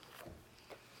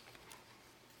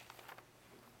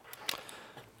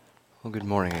Well, good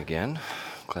morning again.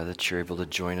 Glad that you're able to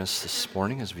join us this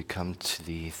morning as we come to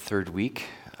the third week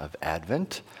of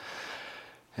Advent.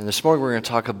 And this morning we're going to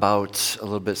talk about a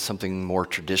little bit something more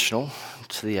traditional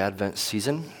to the Advent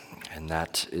season, and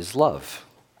that is love.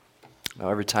 Now,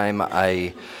 every time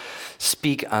I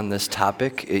speak on this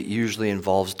topic, it usually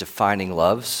involves defining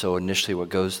love. So initially what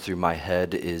goes through my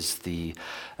head is the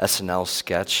SNL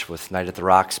sketch with Night at the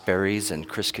Roxbury's and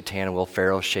Chris Kattan and Will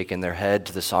Ferrell shaking their head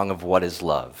to the song of What is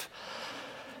Love?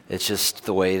 It's just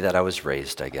the way that I was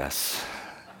raised, I guess.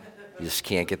 You just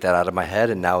can't get that out of my head,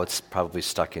 and now it's probably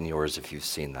stuck in yours if you've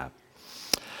seen that.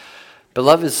 But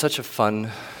love is such a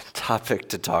fun topic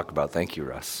to talk about. Thank you,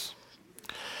 Russ.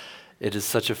 It is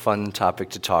such a fun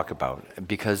topic to talk about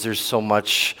because there's so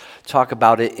much talk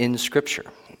about it in Scripture.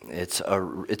 It's a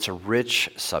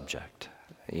rich subject.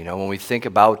 You know, when we think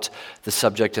about the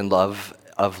subject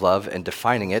of love and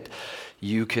defining it,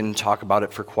 you can talk about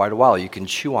it for quite a while. You can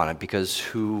chew on it because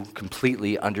who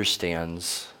completely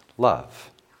understands love?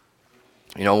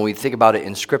 You know, when we think about it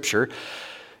in Scripture,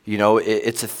 you know,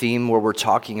 it's a theme where we're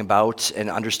talking about and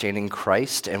understanding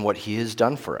Christ and what He has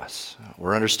done for us.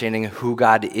 We're understanding who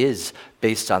God is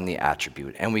based on the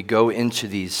attribute. And we go into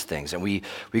these things and we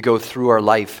go through our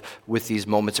life with these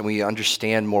moments and we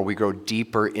understand more. We grow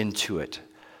deeper into it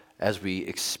as we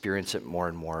experience it more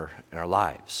and more in our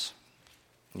lives.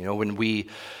 You know, when we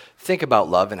think about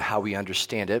love and how we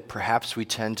understand it, perhaps we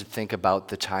tend to think about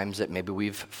the times that maybe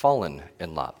we've fallen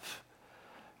in love.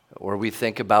 Or we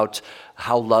think about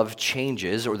how love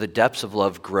changes or the depths of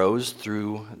love grows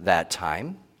through that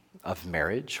time of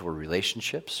marriage or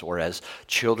relationships, or as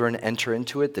children enter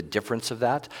into it, the difference of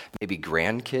that, maybe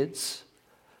grandkids.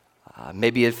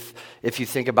 Maybe if you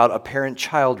think about a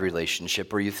parent-child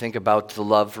relationship, or you think about the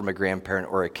love from a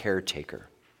grandparent or a caretaker.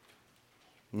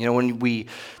 You know, when we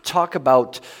talk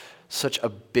about such a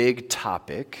big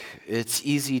topic, it's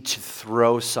easy to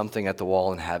throw something at the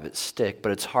wall and have it stick,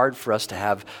 but it's hard for us to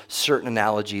have certain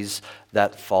analogies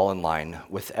that fall in line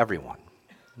with everyone.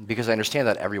 Because I understand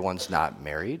that everyone's not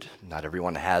married, not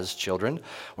everyone has children,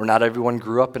 or not everyone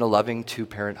grew up in a loving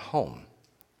two-parent home.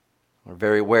 We're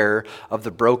very aware of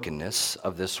the brokenness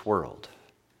of this world,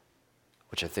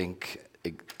 which I think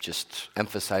it just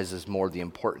emphasizes more the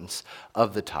importance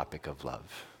of the topic of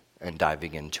love and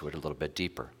diving into it a little bit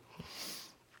deeper.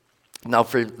 Now,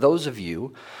 for those of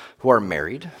you who are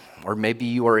married, or maybe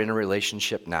you are in a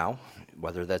relationship now,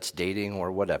 whether that's dating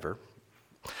or whatever,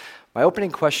 my opening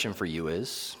question for you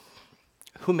is,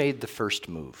 who made the first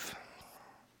move?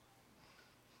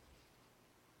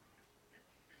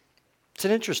 It's an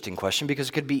interesting question because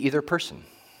it could be either person.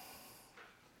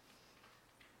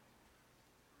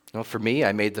 Well, for me,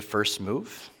 I made the first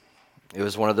move. It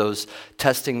was one of those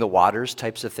testing the waters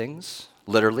types of things.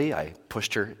 Literally, I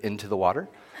pushed her into the water.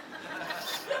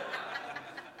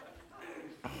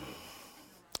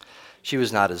 She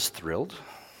was not as thrilled.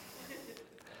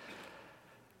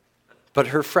 But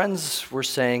her friends were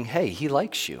saying, "Hey, he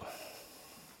likes you."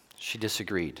 She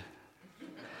disagreed.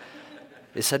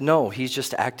 They said, "No, he's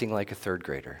just acting like a third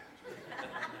grader."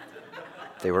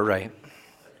 They were right.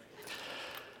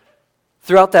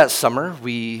 Throughout that summer,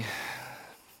 we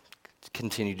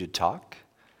continued to talk.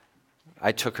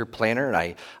 I took her planner and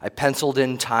I penciled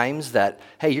in times that,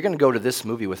 hey, you're going to go to this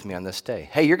movie with me on this day.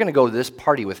 Hey, you're going to go to this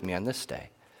party with me on this day.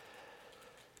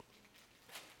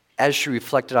 As she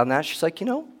reflected on that, she's like, you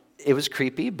know, it was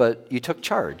creepy, but you took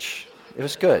charge. It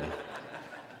was good.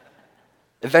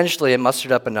 Eventually, I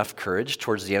mustered up enough courage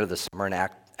towards the end of the summer and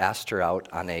asked her out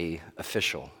on an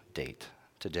official date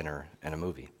to dinner and a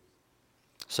movie.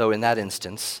 So in that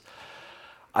instance,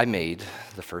 I made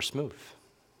the first move.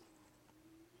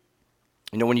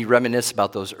 You know, when you reminisce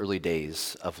about those early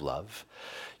days of love,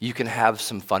 you can have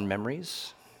some fun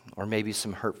memories or maybe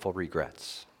some hurtful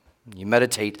regrets. You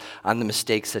meditate on the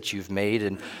mistakes that you've made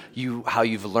and how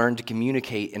you've learned to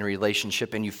communicate in a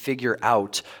relationship, and you figure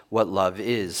out what love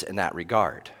is in that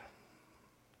regard.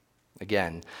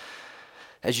 Again,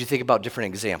 as you think about different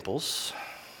examples,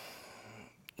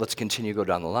 let's continue to go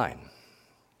down the line.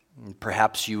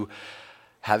 Perhaps you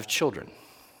have children.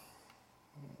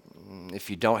 If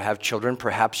you don't have children,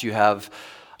 perhaps you have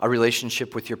a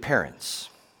relationship with your parents.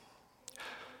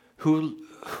 Who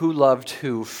loved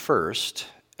who first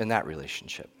in that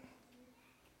relationship?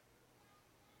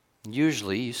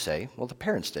 Usually you say, well, the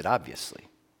parents did, obviously.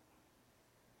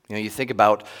 You know, you think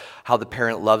about how the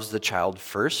parent loves the child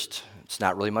first, it's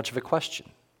not really much of a question.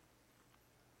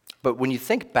 But when you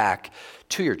think back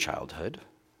to your childhood,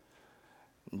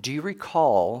 do you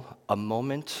recall a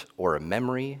moment or a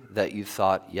memory that you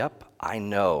thought, yep, I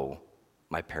know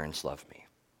my parents love me?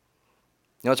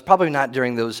 It's probably not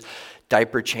during those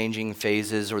diaper changing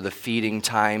phases or the feeding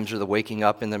times or the waking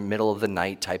up in the middle of the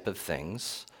night type of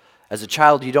things. As a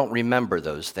child, you don't remember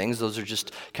those things. Those are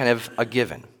just kind of a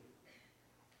given.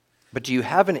 But do you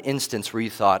have an instance where you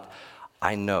thought,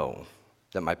 I know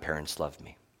that my parents love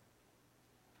me?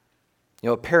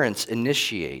 Parents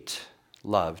initiate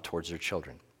love towards their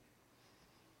children.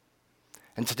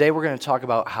 And today we're going to talk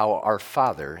about how our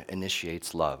Father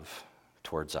initiates love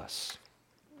towards us.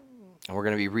 And we're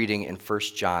going to be reading in 1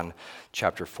 John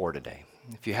chapter 4 today.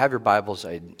 If you have your Bibles,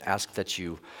 I'd ask that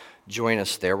you join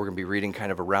us there. We're going to be reading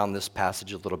kind of around this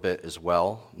passage a little bit as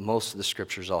well. Most of the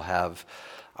scriptures I'll have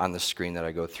on the screen that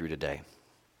I go through today.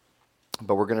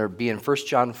 But we're going to be in 1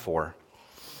 John 4.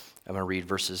 I'm going to read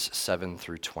verses 7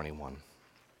 through 21.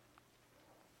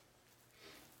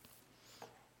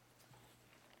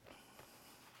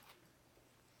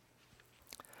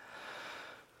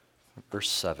 Verse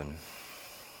 7.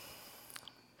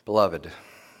 Beloved,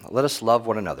 let us love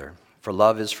one another, for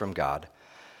love is from God.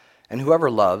 And whoever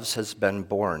loves has been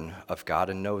born of God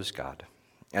and knows God.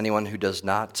 Anyone who does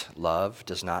not love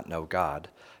does not know God,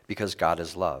 because God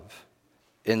is love.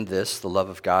 In this, the love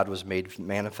of God was made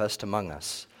manifest among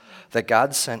us, that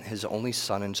God sent his only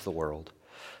Son into the world,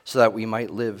 so that we might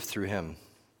live through him.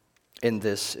 In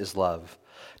this is love.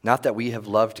 Not that we have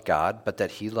loved God, but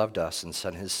that he loved us and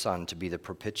sent his Son to be the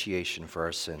propitiation for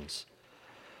our sins.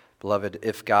 Beloved,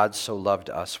 if God so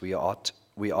loved us, we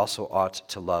also ought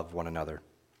to love one another.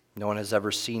 No one has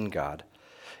ever seen God.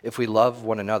 If we love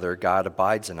one another, God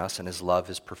abides in us, and his love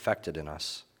is perfected in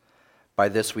us. By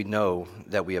this we know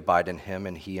that we abide in him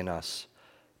and he in us,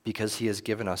 because he has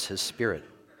given us his Spirit.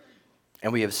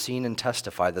 And we have seen and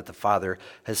testified that the Father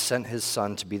has sent his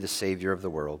Son to be the Savior of the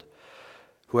world.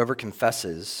 Whoever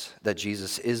confesses that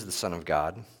Jesus is the Son of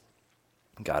God,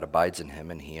 God abides in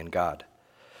him and he in God.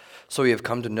 So we have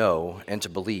come to know and to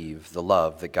believe the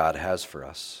love that God has for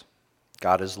us.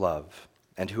 God is love,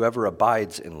 and whoever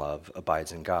abides in love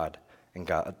abides in God, and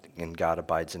God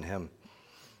abides in him.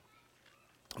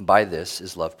 By this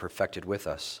is love perfected with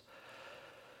us,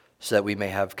 so that we may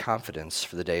have confidence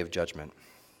for the day of judgment.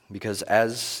 Because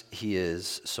as he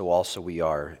is, so also we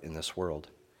are in this world.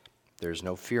 There is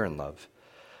no fear in love,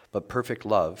 but perfect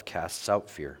love casts out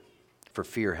fear, for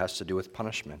fear has to do with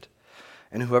punishment.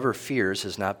 And whoever fears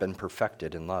has not been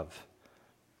perfected in love.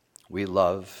 We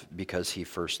love because he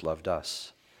first loved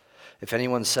us. If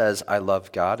anyone says, I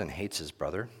love God, and hates his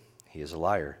brother, he is a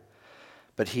liar.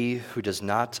 But he who does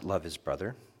not love his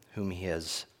brother, whom he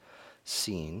has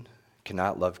seen,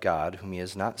 cannot love God, whom he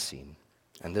has not seen.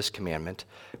 And this commandment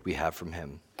we have from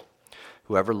him: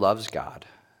 whoever loves God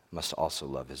must also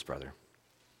love his brother.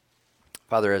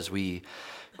 Father, as we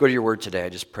go to your word today, I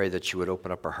just pray that you would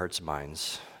open up our hearts and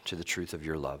minds to the truth of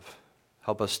your love.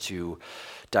 Help us to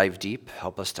dive deep,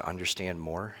 help us to understand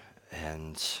more,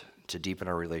 and to deepen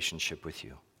our relationship with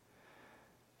you.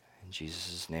 In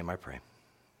Jesus' name I pray.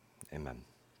 Amen.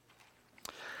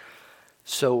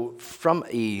 So from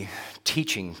a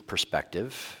teaching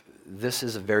perspective, this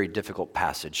is a very difficult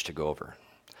passage to go over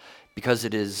because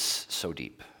it is so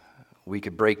deep. We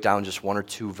could break down just one or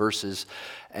two verses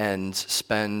and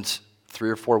spend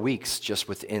 3 or 4 weeks just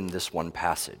within this one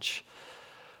passage.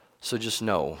 So just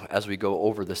know, as we go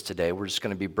over this today, we're just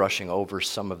going to be brushing over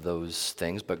some of those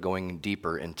things, but going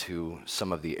deeper into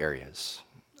some of the areas.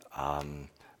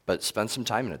 But spend some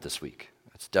time in it this week.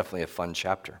 It's definitely a fun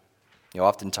chapter.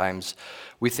 Oftentimes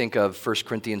we think of 1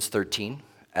 Corinthians 13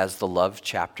 as the love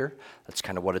chapter. That's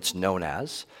kind of what it's known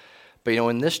as. But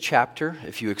in this chapter,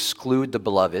 if you exclude the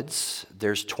beloveds,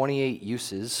 there's 28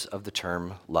 uses of the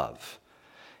term love.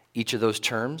 Each of those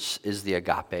terms is the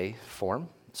agape form.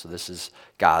 So this is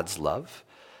God's love.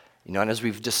 And as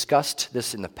we've discussed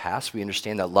this in the past, we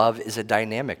understand that love is a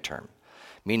dynamic term,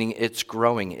 meaning it's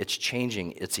growing, it's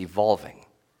changing, it's evolving.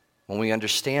 When we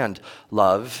understand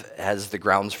love as the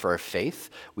grounds for our faith,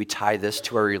 we tie this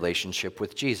to our relationship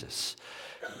with Jesus.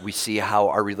 We see how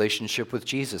our relationship with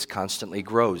Jesus constantly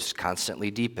grows,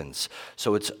 constantly deepens.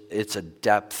 So it's a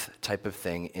depth type of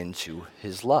thing into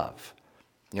his love.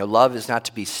 Love is not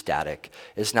to be static.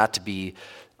 It's not to be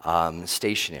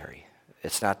stationary.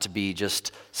 It's not to be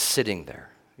just sitting there.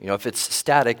 If it's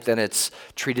static, then it's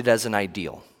treated as an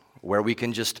ideal, where we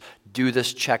can just do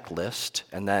this checklist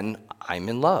and then I'm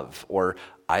in love, or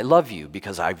I love you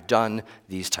because I've done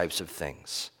these types of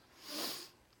things.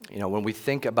 When we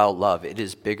think about love, it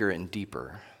is bigger and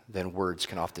deeper than words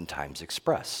can oftentimes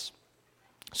express.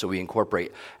 So we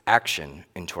incorporate action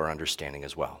into our understanding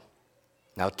as well.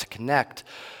 Now, to connect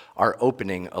our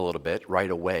opening a little bit right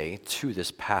away to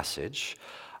this passage,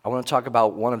 I want to talk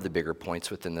about one of the bigger points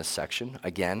within this section.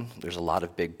 Again, there's a lot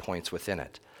of big points within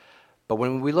it. But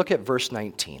when we look at verse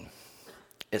 19,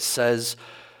 it says,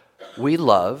 "We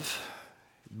love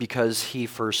because he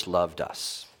first loved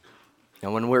us." Now,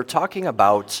 when we're talking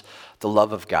about the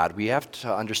love of God, we have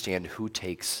to understand who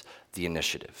takes the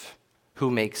initiative, who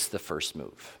makes the first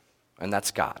move, and that's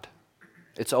God.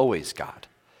 It's always God.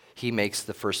 He makes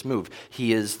the first move.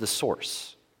 He is the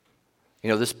source.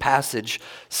 This passage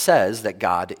says that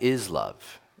God is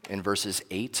love in verses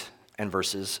 8 and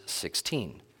verses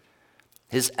 16.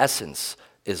 His essence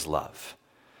is love.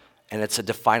 And it's a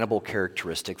definable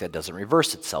characteristic that doesn't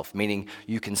reverse itself, meaning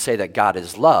you can say that God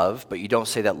is love, but you don't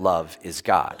say that love is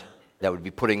God. That would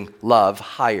be putting love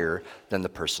higher than the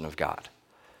person of God.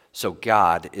 So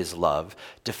God is love,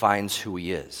 defines who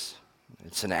he is.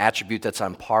 It's an attribute that's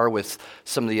on par with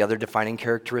some of the other defining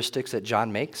characteristics that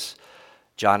John makes.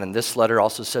 John in this letter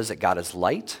also says that God is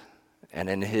light, and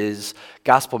in his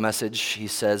gospel message, he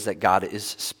says that God is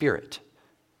spirit.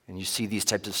 And you see these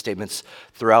types of statements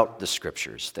throughout the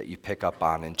scriptures that you pick up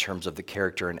on in terms of the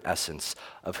character and essence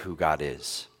of who God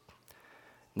is.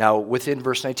 Now, within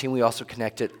verse 19, we also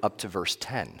connect it up to verse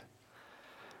 10,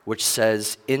 which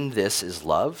says, "In this is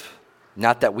love,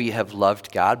 not that we have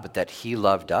loved God, but that he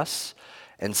loved us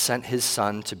and sent his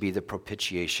Son to be the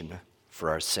propitiation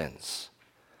for our sins."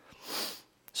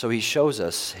 So he shows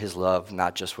us his love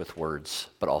not just with words,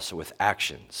 but also with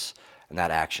actions. And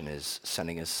that action is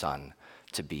sending his Son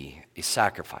to be a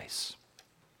sacrifice.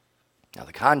 Now,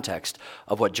 the context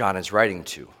of what John is writing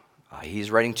to,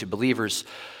 he's writing to believers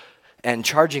and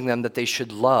charging them that they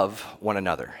should love one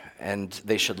another. And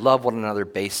they should love one another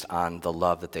based on the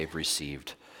love that they've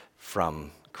received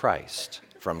from Christ,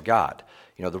 from God.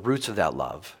 The roots of that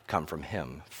love come from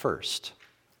him first.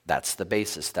 That's the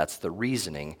basis, that's the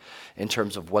reasoning in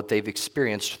terms of what they've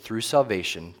experienced through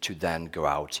salvation to then go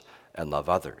out and love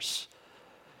others.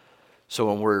 So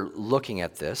when we're looking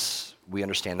at this, we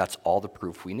understand that's all the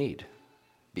proof we need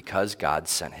because God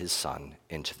sent his Son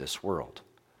into this world.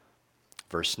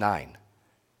 Verse 9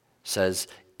 says,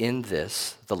 "In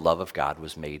this the love of God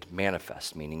was made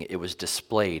manifest," meaning it was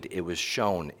displayed, it was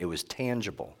shown, it was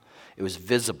tangible, it was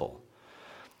visible.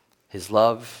 His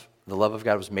love, the love of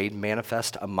God was made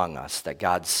manifest among us, that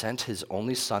God sent his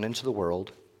only Son into the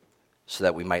world so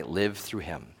that we might live through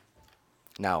him.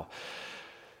 Now,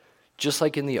 just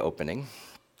like in the opening,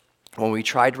 when we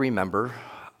try to remember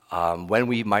when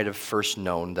we might have first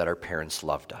known that our parents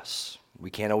loved us, we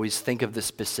can't always think of the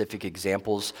specific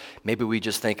examples. Maybe we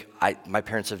just think, my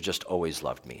parents have just always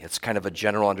loved me. It's kind of a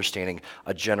general understanding,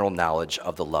 a general knowledge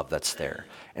of the love that's there.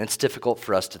 And it's difficult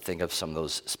for us to think of some of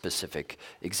those specific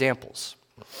examples.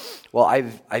 Well,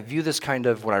 I view this kind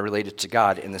of, when I relate it to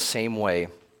God, in the same way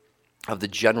of the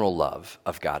general love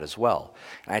of God as well.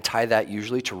 And I tie that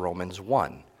usually to Romans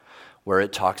 1, where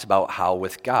it talks about how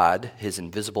with God, his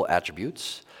invisible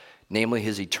attributes, namely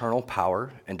his eternal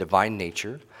power and divine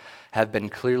nature, have been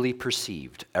clearly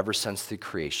perceived ever since the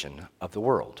creation of the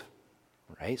world.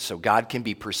 Right? So God can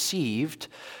be perceived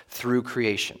through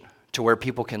creation, to where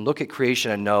people can look at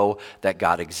creation and know that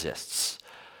God exists.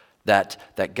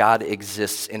 That God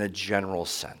exists in a general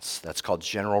sense. That's called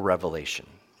general revelation.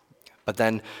 But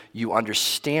then you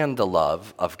understand the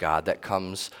love of God that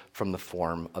comes from the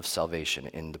form of salvation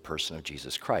in the person of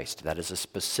Jesus Christ. That is a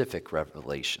specific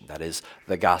revelation. That is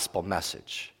the gospel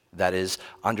message. That is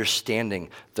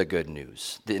understanding the good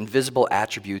news. The invisible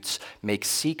attributes make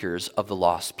seekers of the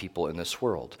lost people in this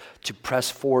world to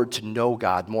press forward to know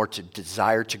God more, to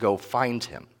desire to go find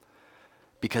him,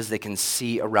 because they can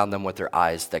see around them with their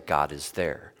eyes that God is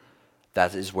there.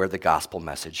 That is where the gospel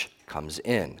message comes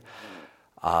in.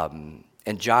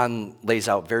 And John lays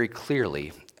out very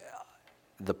clearly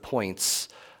the points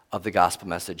of the gospel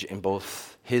message in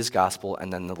both his gospel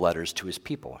and then the letters to his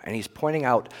people. And he's pointing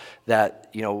out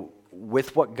that,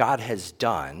 with what God has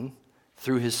done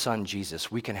through his Son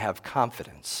Jesus, we can have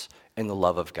confidence in the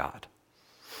love of God.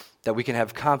 That we can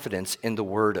have confidence in the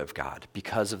word of God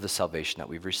because of the salvation that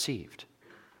we've received.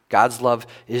 God's love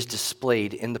is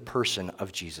displayed in the person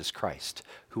of Jesus Christ,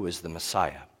 who is the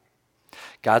Messiah.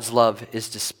 God's love is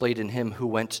displayed in him who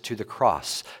went to the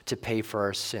cross to pay for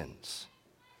our sins.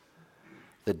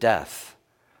 The death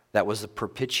that was the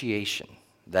propitiation,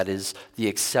 that is the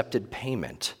accepted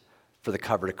payment for the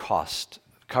cover the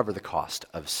cost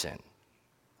of sin.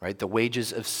 Right? The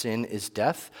wages of sin is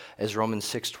death, as Romans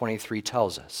 6:23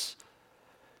 tells us.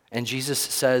 And Jesus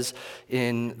says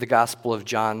in the Gospel of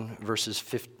John,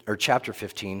 chapter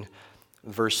 15,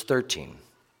 verse 13,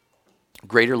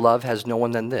 "Greater love has no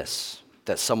one than this,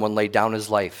 that someone lay down his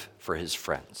life for his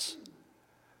friends."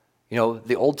 You know,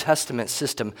 the Old Testament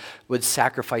system would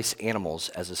sacrifice animals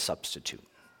as a substitute.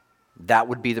 That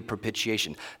would be the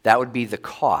propitiation. That would be the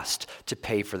cost to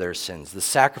pay for their sins. The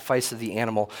sacrifice of the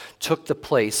animal took the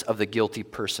place of the guilty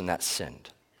person that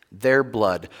sinned. Their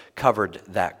blood covered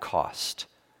that cost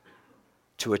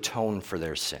to atone for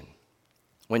their sin.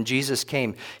 When Jesus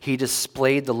came, he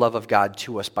displayed the love of God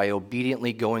to us by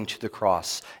obediently going to the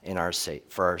cross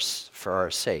for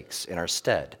our sakes, in our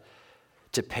stead,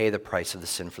 to pay the price of the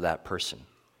sin for that person.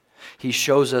 He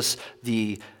shows us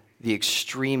the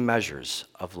extreme measures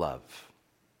of love.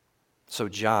 So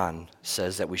John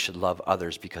says that we should love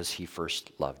others because he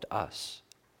first loved us.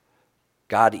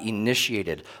 God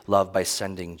initiated love by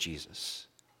sending Jesus.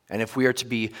 And if we are to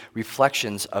be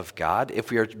reflections of God,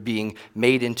 if we are being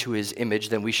made into his image,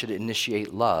 then we should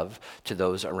initiate love to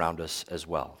those around us as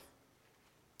well.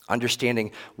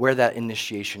 Understanding where that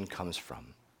initiation comes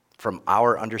from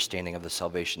our understanding of the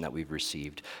salvation that we've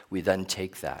received, we then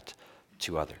take that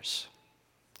to others.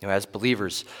 You know, as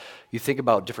believers, you think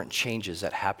about different changes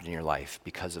that happen in your life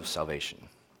because of salvation.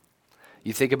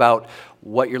 You think about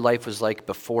what your life was like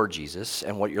before Jesus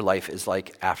and what your life is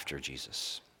like after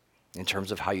Jesus, in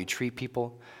terms of how you treat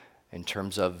people, in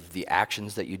terms of the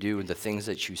actions that you do and the things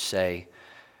that you say,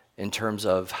 in terms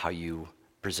of how you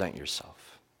present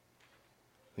yourself.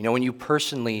 You know, when you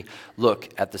personally look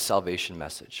at the salvation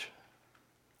message,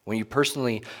 when you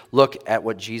personally look at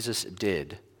what Jesus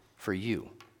did for you,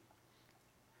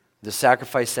 the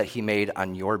sacrifice that he made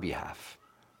on your behalf,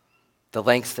 the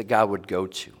lengths that God would go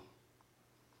to,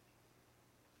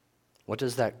 what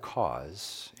does that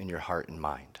cause in your heart and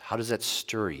mind? How does that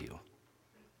stir you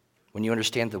when you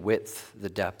understand the width, the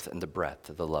depth, and the breadth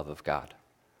of the love of God?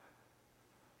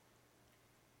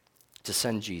 To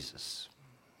send Jesus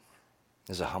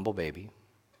as a humble baby,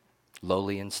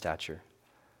 lowly in stature,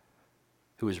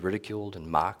 who was ridiculed and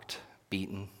mocked,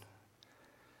 beaten,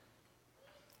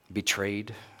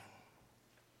 betrayed,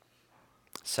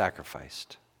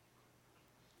 sacrificed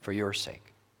for your sake.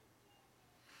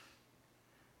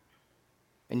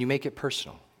 And you make it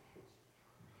personal,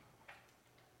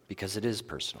 because it is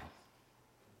personal.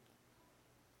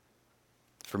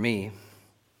 For me,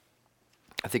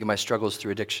 I think of my struggles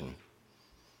through addiction,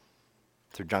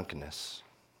 through drunkenness,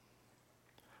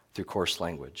 through coarse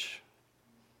language.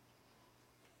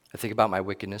 I think about my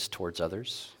wickedness towards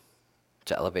others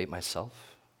to elevate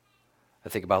myself. I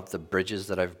think about the bridges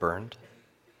that I've burned.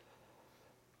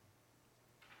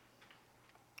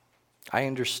 I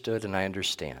understood and I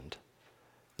understand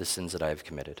the sins that I have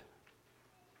committed.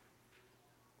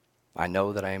 I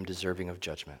know that I am deserving of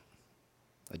judgment,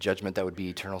 a judgment that would be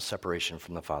eternal separation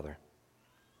from the Father.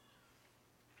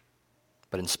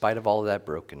 But in spite of all of that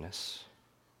brokenness,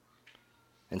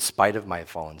 in spite of my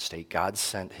fallen state, God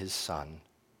sent his Son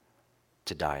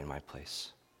to die in my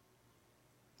place.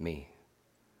 Me,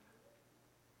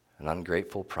 an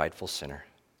ungrateful, prideful sinner.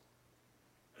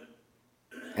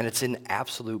 And it's in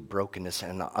absolute brokenness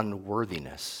and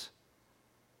unworthiness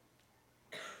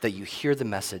that you hear the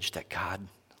message that God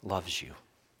loves you.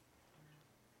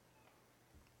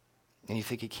 And you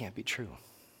think it can't be true.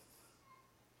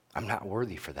 I'm not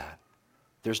worthy for that.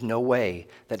 There's no way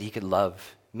that he could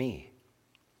love me.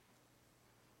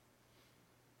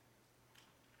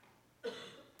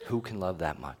 Who can love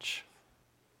that much?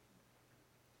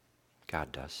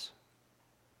 God does.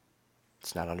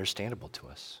 It's not understandable to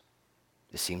us.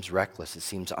 It seems reckless. It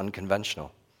seems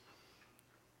unconventional.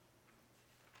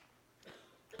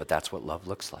 But that's what love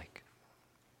looks like.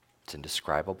 It's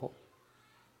indescribable.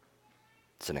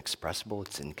 It's inexpressible.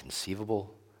 It's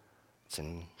inconceivable. It's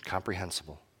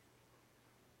incomprehensible.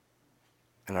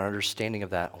 And our understanding of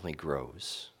that only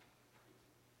grows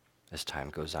as time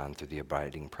goes on through the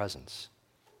abiding presence.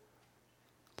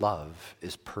 Love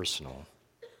is personal,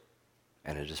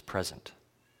 and it is present.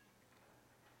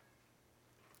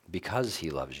 Because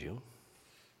he loves you,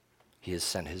 he has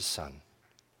sent his Son.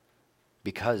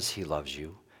 Because he loves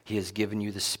you, he has given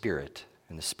you the Spirit,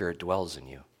 and the Spirit dwells in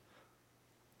you.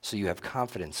 So you have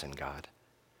confidence in God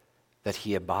that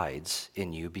he abides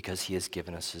in you because he has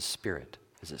given us his Spirit,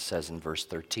 as it says in verse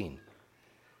 13.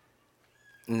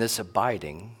 And this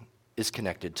abiding is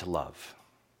connected to love.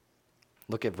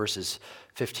 Look at verses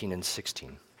 15 and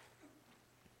 16.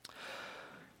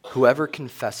 Whoever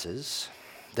confesses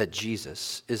that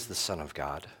Jesus is the Son of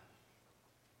God,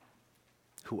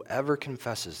 whoever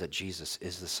confesses that Jesus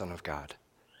is the Son of God,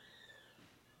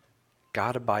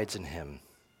 God abides in him,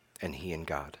 and he in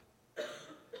God.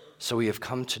 So we have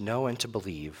come to know and to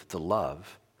believe the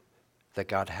love that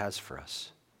God has for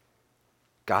us.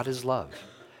 God is love,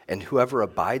 and whoever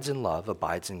abides in love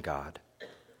abides in God,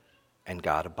 and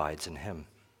God abides in him.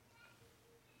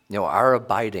 Our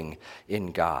abiding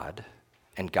in God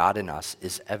and God in us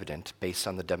is evident based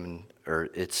on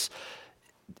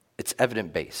it's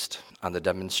evident based on the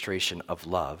demonstration of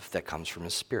love that comes from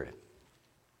His Spirit.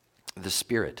 The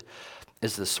Spirit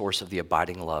is the source of the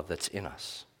abiding love that's in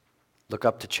us. Look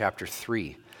up to chapter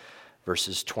 3,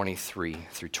 verses 23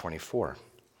 through 24.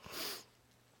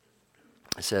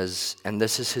 It says, "And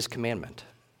this is His commandment,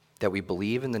 that we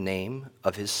believe in the name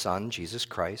of His Son, Jesus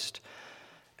Christ,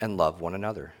 and love one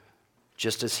another,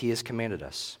 just as He has commanded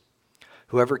us.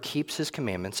 Whoever keeps His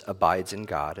commandments abides in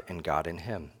God, and God in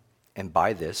him. And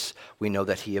by this we know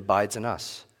that He abides in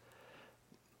us,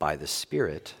 by the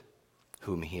Spirit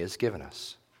whom He has given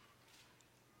us."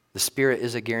 The Spirit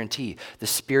is a guarantee. The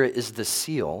Spirit is the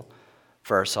seal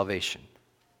for our salvation.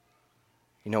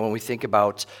 When we think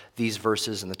about these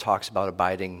verses and the talks about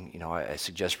abiding, I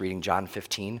suggest reading John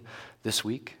 15 this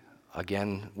week,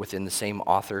 again, within the same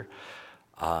author,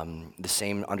 the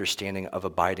same understanding of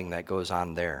abiding that goes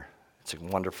on there. It's a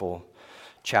wonderful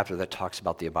chapter that talks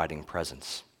about the abiding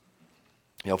presence.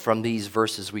 From these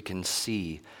verses, we can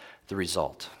see the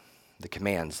result, the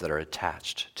commands that are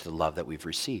attached to the love that we've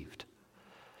received.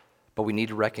 But we need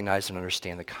to recognize and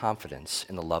understand the confidence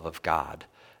in the love of God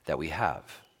that we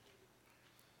have.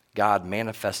 God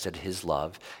manifested His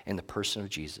love in the person of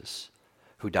Jesus,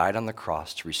 who died on the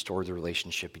cross to restore the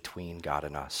relationship between God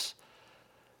and us.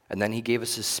 And then He gave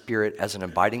us His Spirit as an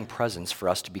abiding presence for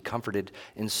us to be comforted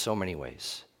in so many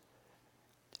ways,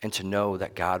 and to know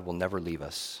that God will never leave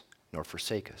us nor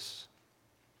forsake us.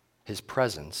 His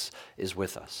presence is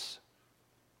with us.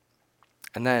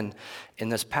 And then in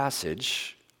this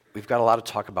passage, we've got a lot of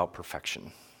talk about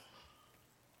perfection.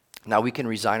 Now, we can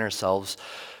resign ourselves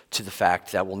to the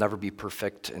fact that we'll never be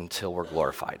perfect until we're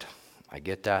glorified. I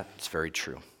get that. It's very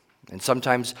true. And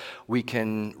sometimes we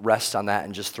can rest on that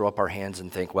and just throw up our hands and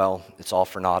think, well, it's all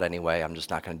for naught anyway. I'm just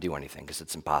not going to do anything because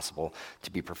it's impossible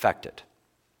to be perfected.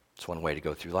 It's one way to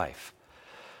go through life.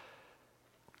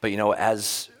 But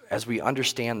as we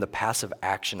understand the passive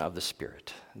action of the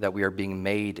Spirit, that we are being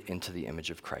made into the image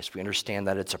of Christ, we understand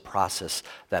that it's a process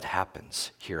that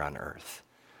happens here on earth.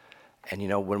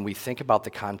 And when we think about the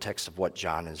context of what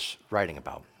John is writing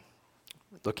about,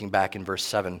 looking back in verse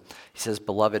 7, he says,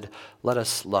 "Beloved, let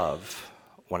us love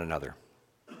one another."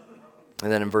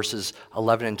 And then in verses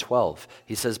 11 and 12,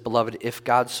 he says, "Beloved, if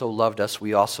God so loved us,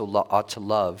 we also ought to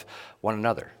love one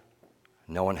another.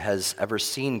 No one has ever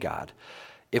seen God.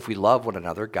 If we love one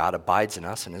another, God abides in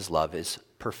us, and His love is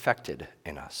perfected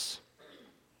in us."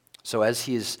 So as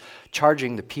he is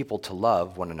charging the people to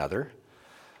love one another,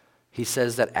 he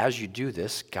says that as you do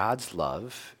this, God's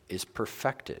love is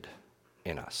perfected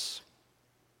in us.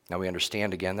 Now we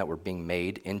understand again that we're being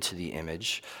made into the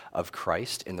image of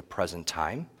Christ in the present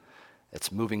time.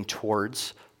 It's moving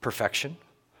towards perfection.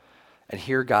 And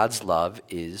here God's love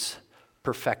is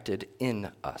perfected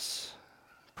in us.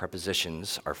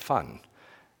 Prepositions are fun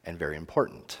and very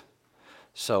important.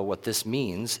 So what this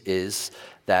means is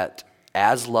that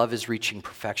as love is reaching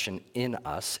perfection in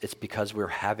us, it's because we're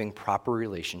having proper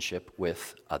relationship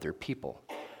with other people.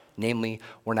 Namely,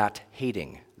 we're not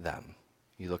hating them.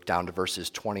 You look down to verses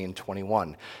 20 and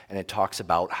 21, and it talks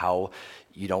about how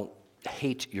you don't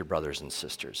hate your brothers and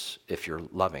sisters if you're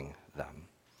loving them.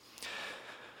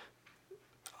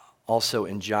 Also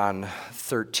in John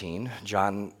 13,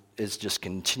 John is just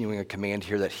continuing a command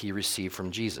here that he received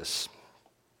from Jesus.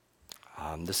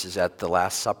 This is at the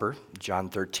Last Supper, John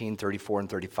 13, 34 and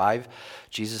 35.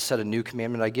 Jesus said, "A new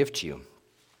commandment I give to you,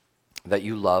 that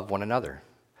you love one another.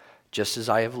 Just as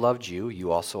I have loved you,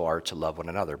 you also are to love one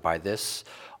another. By this,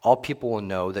 all people will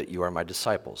know that you are my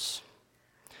disciples,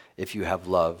 if you have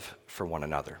love for one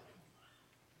another."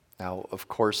 Now, of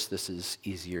course, this is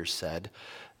easier said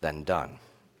than done.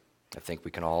 I think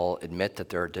we can all admit that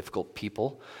there are difficult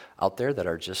people out there that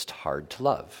are just hard to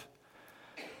love.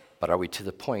 But are we to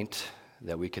the point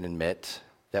that we can admit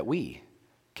that we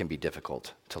can be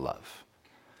difficult to love?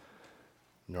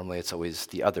 Normally, it's always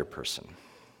the other person.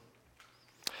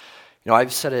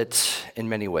 I've said it in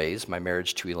many ways. My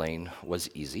marriage to Elaine was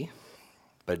easy,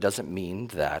 but it doesn't mean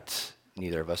that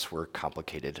neither of us were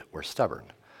complicated or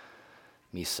stubborn.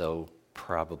 Me so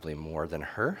probably more than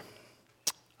her.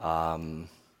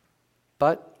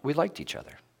 But we liked each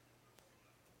other.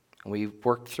 And we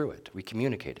worked through it. We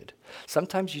communicated.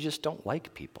 Sometimes you just don't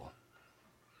like people.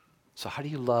 So how do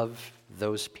you love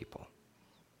those people?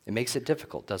 It makes it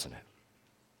difficult, doesn't it?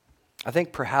 I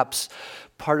think perhaps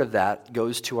part of that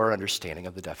goes to our understanding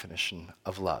of the definition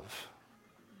of love.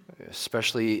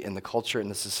 Especially in the culture and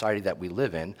the society that we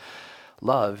live in,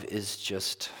 love is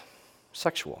just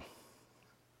sexual.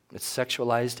 It's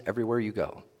sexualized everywhere you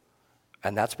go.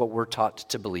 And that's what we're taught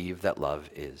to believe that love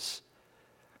is.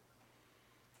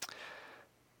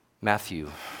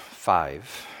 Matthew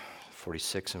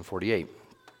 5:46 and 48.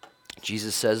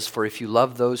 Jesus says, "For if you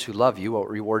love those who love you, what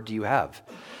reward do you have?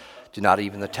 Do not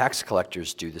even the tax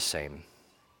collectors do the same?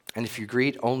 And if you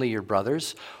greet only your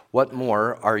brothers, what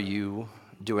more are you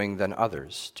doing than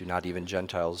others? Do not even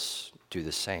Gentiles do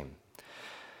the same?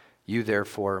 You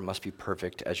therefore must be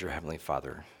perfect as your heavenly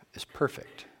Father is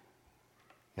perfect."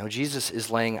 Now, Jesus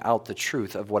is laying out the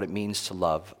truth of what it means to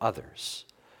love others.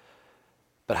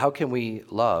 But how can we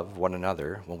love one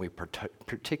another when we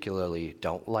particularly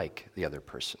don't like the other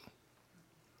person?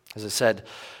 As I said,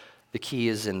 the key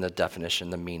is in the definition,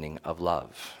 the meaning of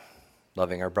love.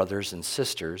 Loving our brothers and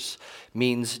sisters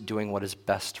means doing what is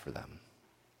best for them,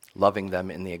 loving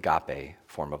them in the agape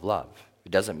form of love.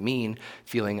 It doesn't mean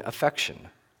feeling affection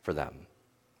for them,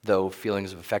 though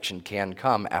feelings of affection can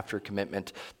come after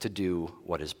commitment to do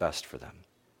what is best for them.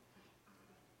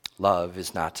 Love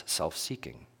is not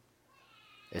self-seeking.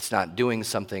 It's not doing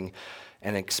something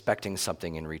and expecting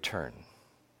something in return.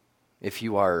 If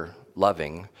you are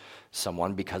loving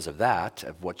someone because of that,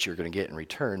 of what you're going to get in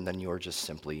return, then you're just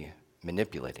simply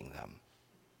manipulating them,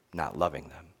 not loving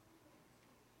them.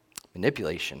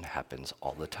 Manipulation happens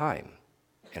all the time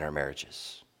in our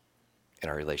marriages, in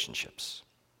our relationships.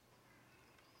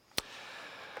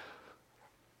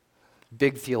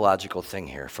 Big theological thing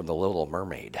here from The Little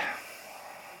Mermaid,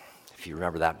 if you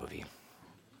remember that movie.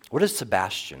 What does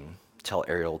Sebastian tell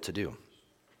Ariel to do?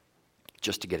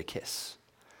 Just to get a kiss.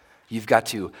 You've got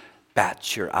to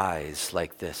bat your eyes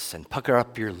like this and pucker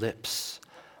up your lips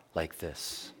like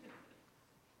this.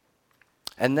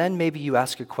 And then maybe you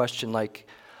ask a question like,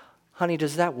 "Honey,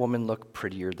 does that woman look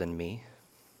prettier than me?"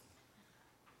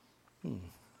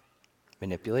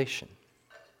 Manipulation.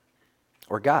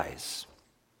 Or guys,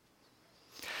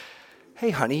 "Hey,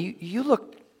 honey, you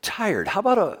look tired. How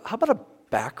about a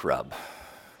back rub?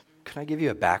 Can I give you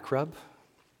a back rub?"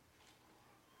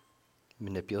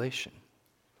 Manipulation.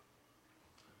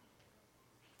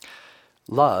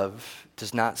 Love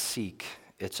does not seek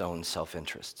its own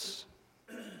self-interests.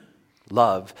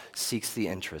 Love seeks the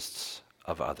interests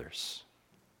of others.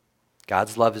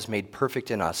 God's love is made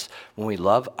perfect in us when we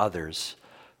love others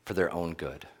for their own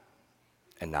good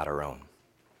and not our own.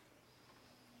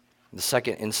 The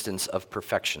second instance of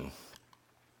perfection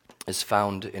is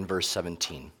found in verse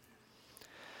 17.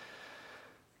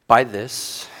 "By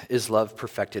this is love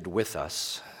perfected with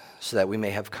us, so that we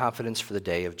may have confidence for the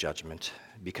day of judgment,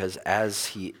 because as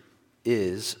he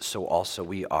is, so also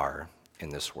we are in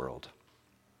this world."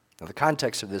 Now, the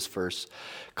context of this verse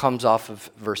comes off of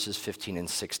verses 15 and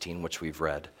 16, which we've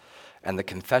read, and the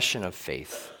confession of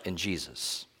faith in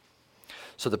Jesus.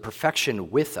 So the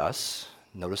perfection with us,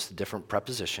 notice the different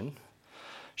preposition,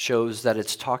 shows that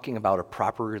it's talking about a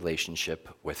proper relationship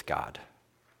with God.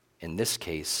 In this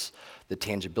case, the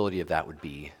tangibility of that would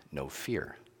be no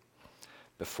fear.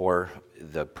 Before,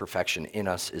 the perfection in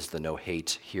us is the no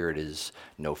hate. Here it is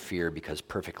no fear, because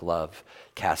perfect love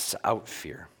casts out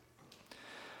fear.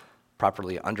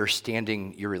 Properly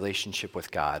understanding your relationship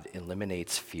with God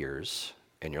eliminates fears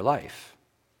in your life.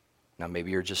 Now,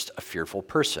 maybe you're just a fearful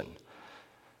person,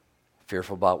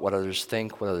 fearful about what others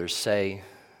think, what others say.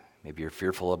 Maybe you're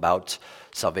fearful about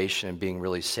salvation and being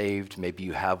really saved. Maybe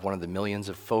you have one of the millions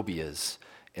of phobias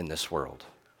in this world.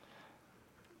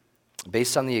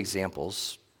 Based on the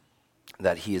examples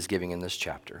that he is giving in this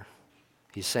chapter,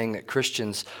 he's saying that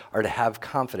Christians are to have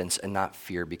confidence and not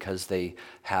fear because they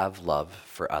have love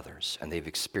for others and they've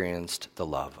experienced the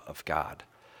love of God.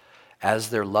 As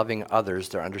they're loving others,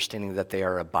 they're understanding that they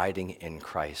are abiding in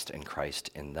Christ and Christ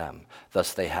in them.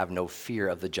 Thus, they have no fear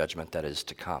of the judgment that is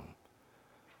to come.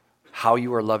 How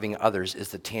you are loving others is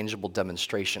the tangible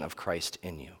demonstration of Christ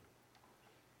in you.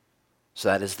 So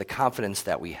that is the confidence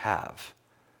that we have.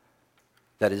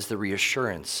 That is the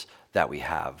reassurance that we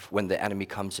have when the enemy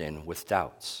comes in with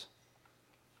doubts.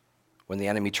 When the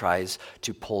enemy tries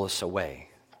to pull us away,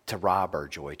 to rob our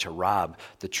joy, to rob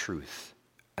the truth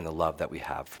and the love that we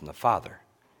have from the Father.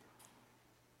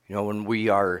 You know, when we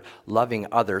are loving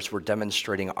others, we're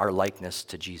demonstrating our likeness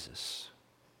to Jesus,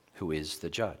 who is the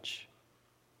judge.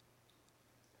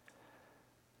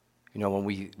 You know,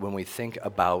 when we think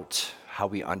about how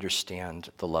we understand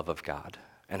the love of God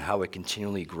and how it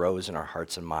continually grows in our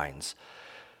hearts and minds,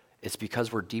 it's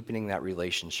because we're deepening that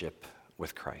relationship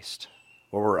with Christ,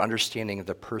 where we're understanding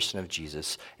the person of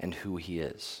Jesus and who he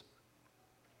is.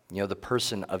 You know, the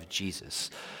person of Jesus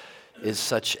is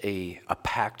such a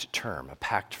packed term, a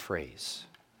packed phrase.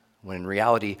 When in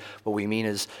reality, what we mean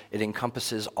is it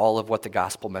encompasses all of what the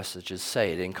gospel messages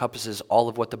say. It encompasses all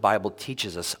of what the Bible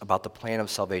teaches us about the plan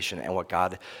of salvation and what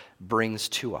God brings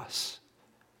to us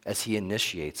as he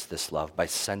initiates this love by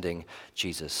sending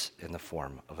Jesus in the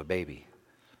form of a baby.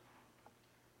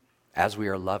 As we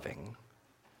are loving,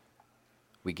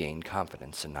 we gain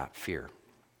confidence and not fear.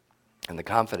 And the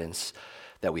confidence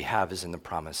that we have is in the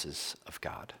promises of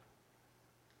God.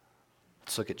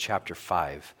 Let's look at chapter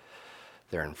 5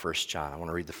 there in 1 John. I want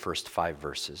to read the first 5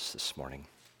 verses this morning.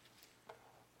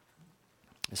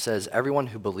 It says, "Everyone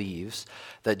who believes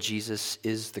that Jesus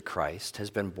is the Christ has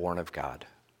been born of God.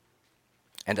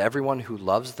 And everyone who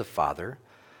loves the Father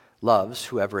loves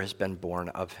whoever has been born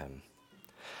of him.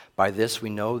 By this we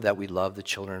know that we love the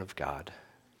children of God,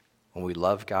 when we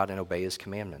love God and obey his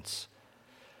commandments.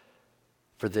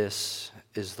 For this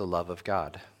is the love of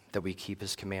God, that we keep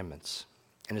his commandments.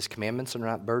 And his commandments are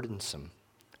not burdensome.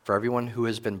 For everyone who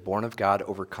has been born of God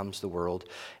overcomes the world,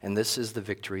 and this is the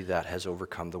victory that has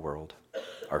overcome the world,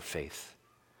 our faith.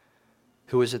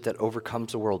 Who is it that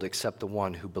overcomes the world except the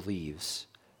one who believes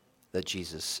that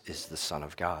Jesus is the Son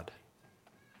of God?"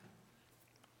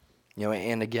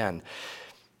 And again,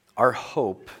 our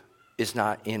hope is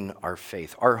not in our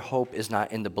faith. Our hope is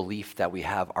not in the belief that we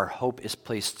have. Our hope is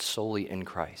placed solely in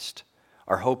Christ.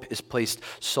 Our hope is placed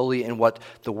solely in what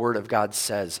the Word of God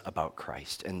says about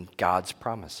Christ and God's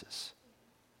promises.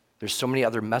 There's so many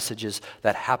other messages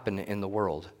that happen in the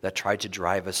world that try to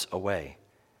drive us away.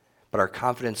 But our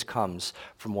confidence comes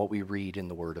from what we read in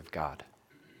the Word of God.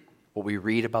 What we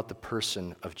read about the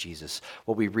person of Jesus.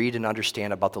 What we read and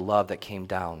understand about the love that came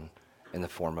down in the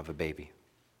form of a baby.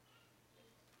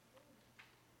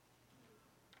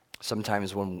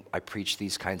 Sometimes when I preach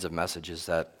these kinds of messages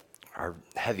that are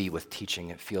heavy with teaching,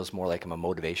 it feels more like I'm a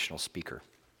motivational speaker.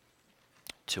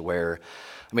 To where,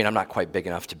 I'm not quite big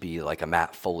enough to be like a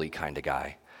Matt Foley kind of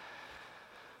guy.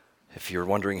 If you're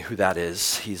wondering who that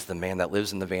is, he's the man that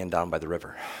lives in the van down by the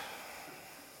river.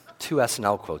 2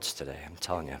 SNL quotes today, I'm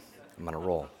telling you. I'm on a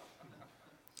roll.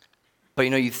 But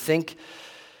you think,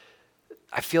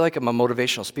 I feel like I'm a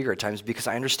motivational speaker at times because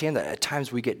I understand that at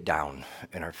times we get down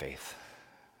in our faith.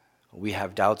 We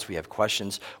have doubts, we have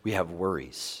questions, we have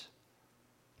worries.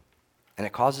 And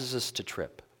it causes us to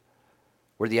trip,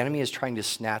 where the enemy is trying to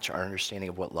snatch our understanding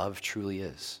of what love truly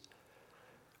is.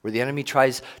 Where the enemy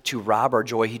tries to rob our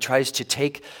joy, he tries to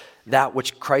take that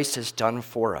which Christ has done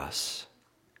for us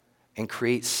and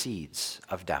create seeds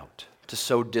of doubt, to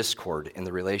sow discord in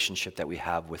the relationship that we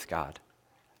have with God.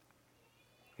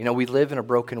 We live in a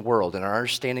broken world, and our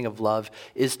understanding of love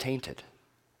is tainted.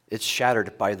 It's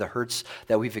shattered by the hurts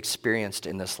that we've experienced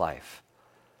in this life.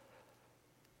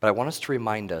 But I want to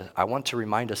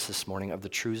remind us this morning of the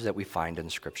truths that we find in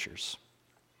Scriptures.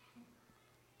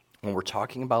 When we're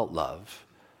talking about love,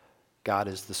 God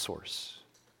is the source.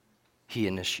 He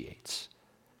initiates.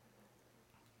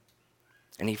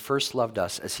 And he first loved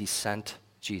us as he sent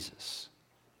Jesus.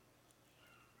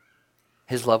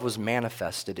 His love was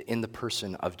manifested in the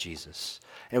person of Jesus.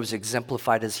 And it was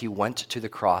exemplified as he went to the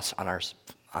cross on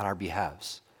our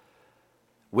behalves,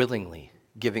 willingly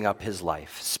giving up his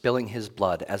life, spilling his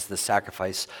blood as the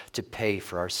sacrifice to pay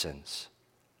for our sins.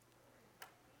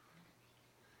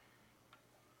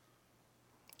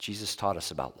 Jesus taught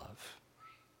us about love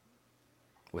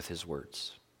with his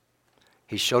words.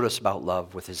 He showed us about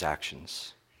love with his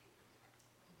actions.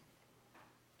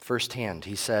 Firsthand,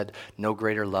 he said, "No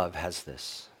greater love has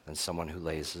this than someone who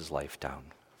lays his life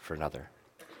down for another."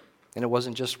 And it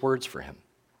wasn't just words for him.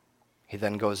 He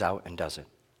then goes out and does it.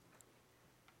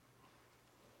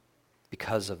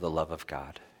 Because of the love of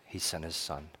God, he sent his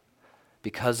Son.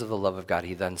 Because of the love of God,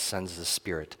 he then sends the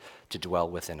Spirit to dwell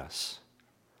within us.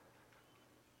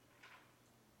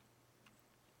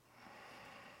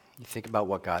 You think about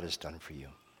what God has done for you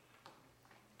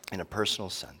in a personal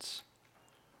sense.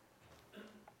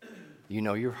 You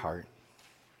know your heart.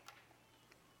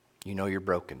 You know your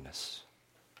brokenness.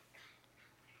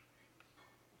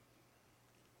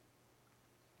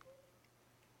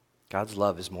 God's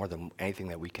love is more than anything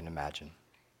that we can imagine,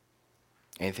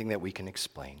 anything that we can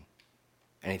explain,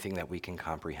 anything that we can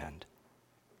comprehend.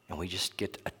 And we just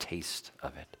get a taste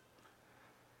of it.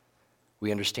 We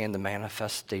understand the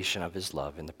manifestation of his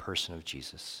love in the person of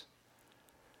Jesus.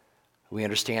 We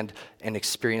understand and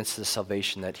experience the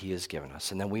salvation that he has given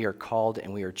us. And then we are called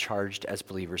and we are charged as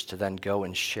believers to then go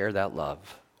and share that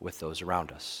love with those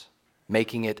around us,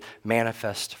 making it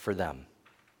manifest for them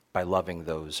by loving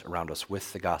those around us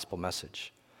with the gospel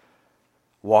message,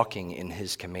 walking in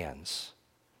his commands,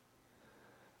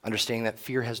 understanding that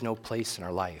fear has no place in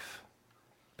our life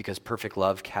because perfect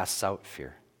love casts out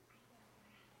fear.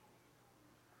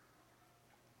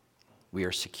 we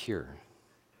are secure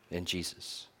in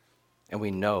Jesus. And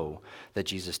we know that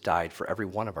Jesus died for every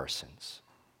one of our sins.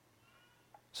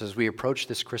 So as we approach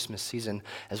this Christmas season,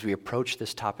 as we approach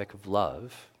this topic of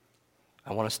love,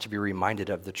 I want us to be reminded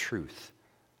of the truth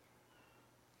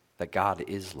that God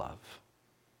is love,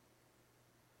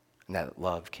 and that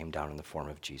love came down in the form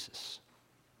of Jesus.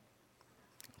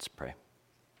 Let's pray.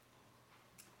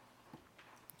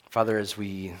 Father, as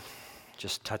we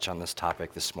just touch on this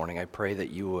topic this morning, I pray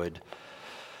that you would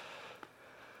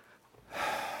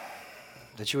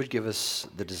give us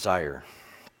the desire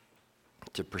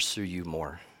to pursue you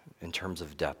more in terms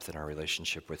of depth in our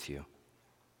relationship with you.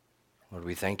 Lord,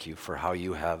 we thank you for how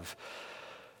you have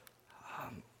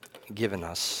given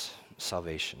us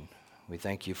salvation. We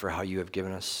thank you for how you have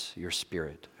given us your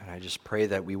Spirit. And I just pray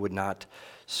that we would not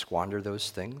squander those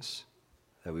things,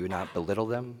 that we would not belittle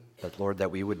them, but Lord,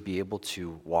 that we would be able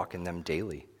to walk in them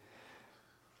daily,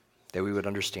 that we would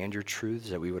understand your truths,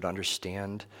 that we would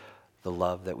understand the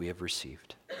love that we have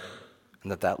received,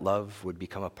 and that love would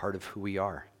become a part of who we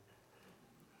are,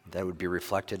 that would be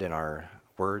reflected in our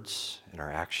words, in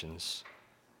our actions,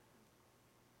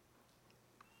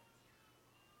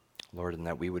 Lord, and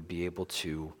that we would be able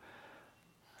to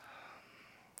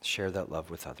share that love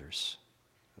with others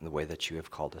in the way that you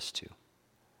have called us to.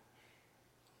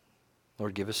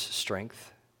 Lord, give us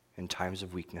strength in times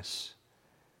of weakness.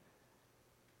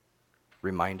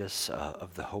 Remind us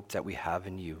of the hope that we have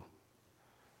in you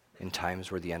in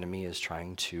times where the enemy is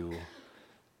trying to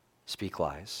speak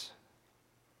lies,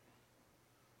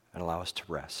 and allow us to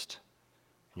rest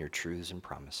in your truths and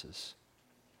promises.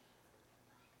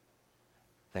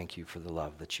 Thank you for the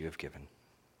love that you have given.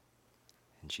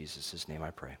 In Jesus' name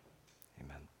I pray.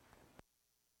 Amen.